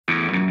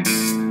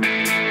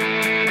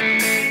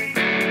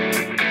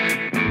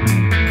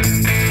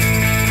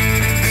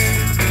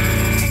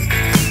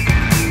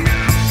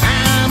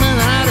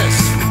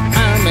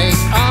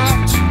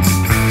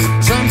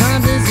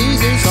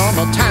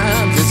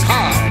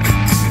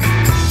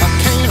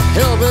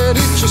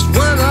just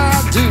what I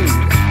do.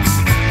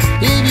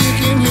 If you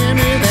can hear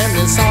me, then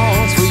this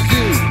song's for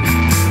you.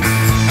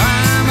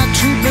 I'm a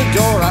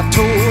troubadour, I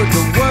toured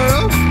the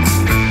world.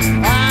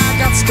 I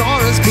got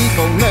stories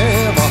people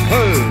never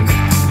heard.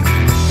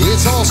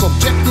 It's all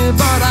subjective,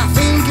 but I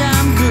think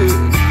I'm good.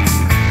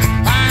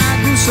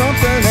 I'd do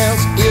something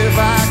else if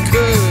I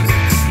could.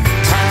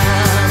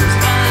 Times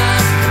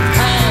I've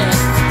had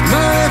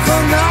money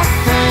for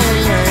nothing.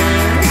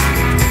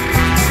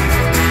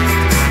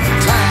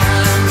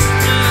 Times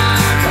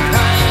I've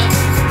had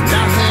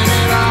nothing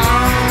at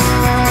all.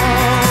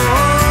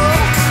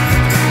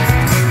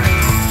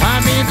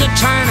 I've been to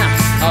China,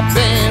 I've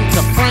been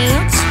to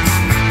France.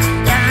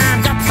 I've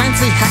got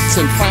fancy hats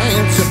and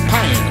fancy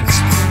pants.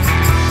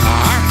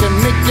 I can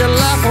make you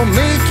laugh or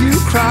make you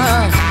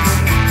cry,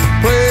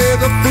 play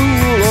the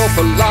fool or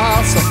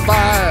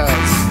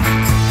philosophize.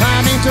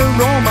 I've been to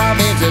Rome, I've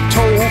been to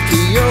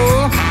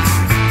Tokyo.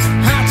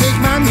 I take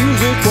my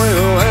music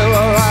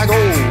wherever I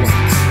go.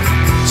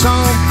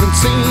 Something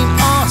seen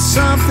or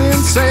something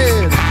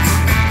said,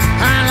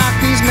 I like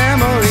these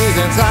memories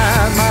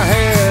inside my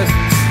head.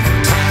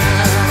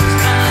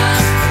 Times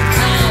I've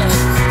had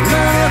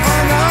money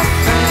for nothing.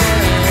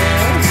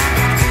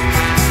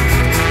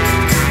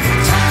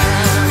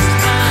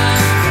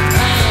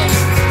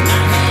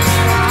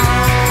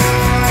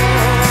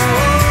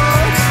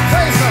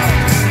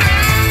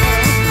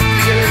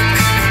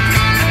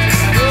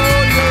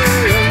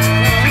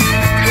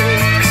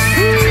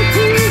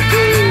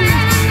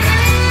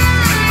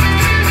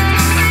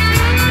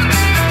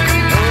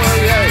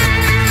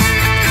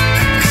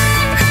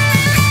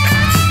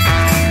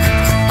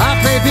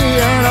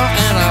 Piano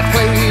and I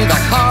play the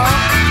harp.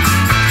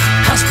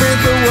 I spread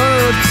the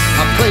word,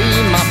 I play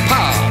my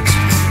part.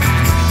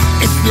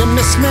 If you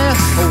miss me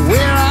for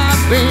where I've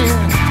been,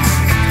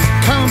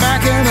 come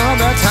back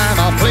another time,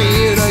 I'll play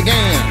it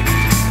again.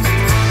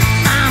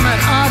 I'm an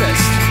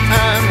artist,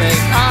 I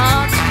make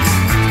art.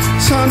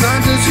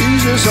 Sometimes it's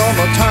easy,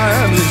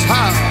 sometimes it's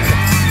hard.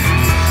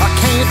 I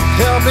can't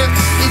help it,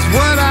 it's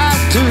what I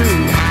do.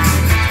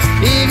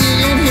 If you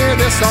can hear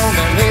this song,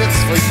 then it's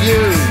for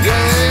you,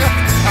 yeah.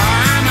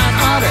 I'm an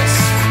artist,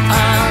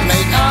 I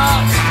make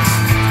art.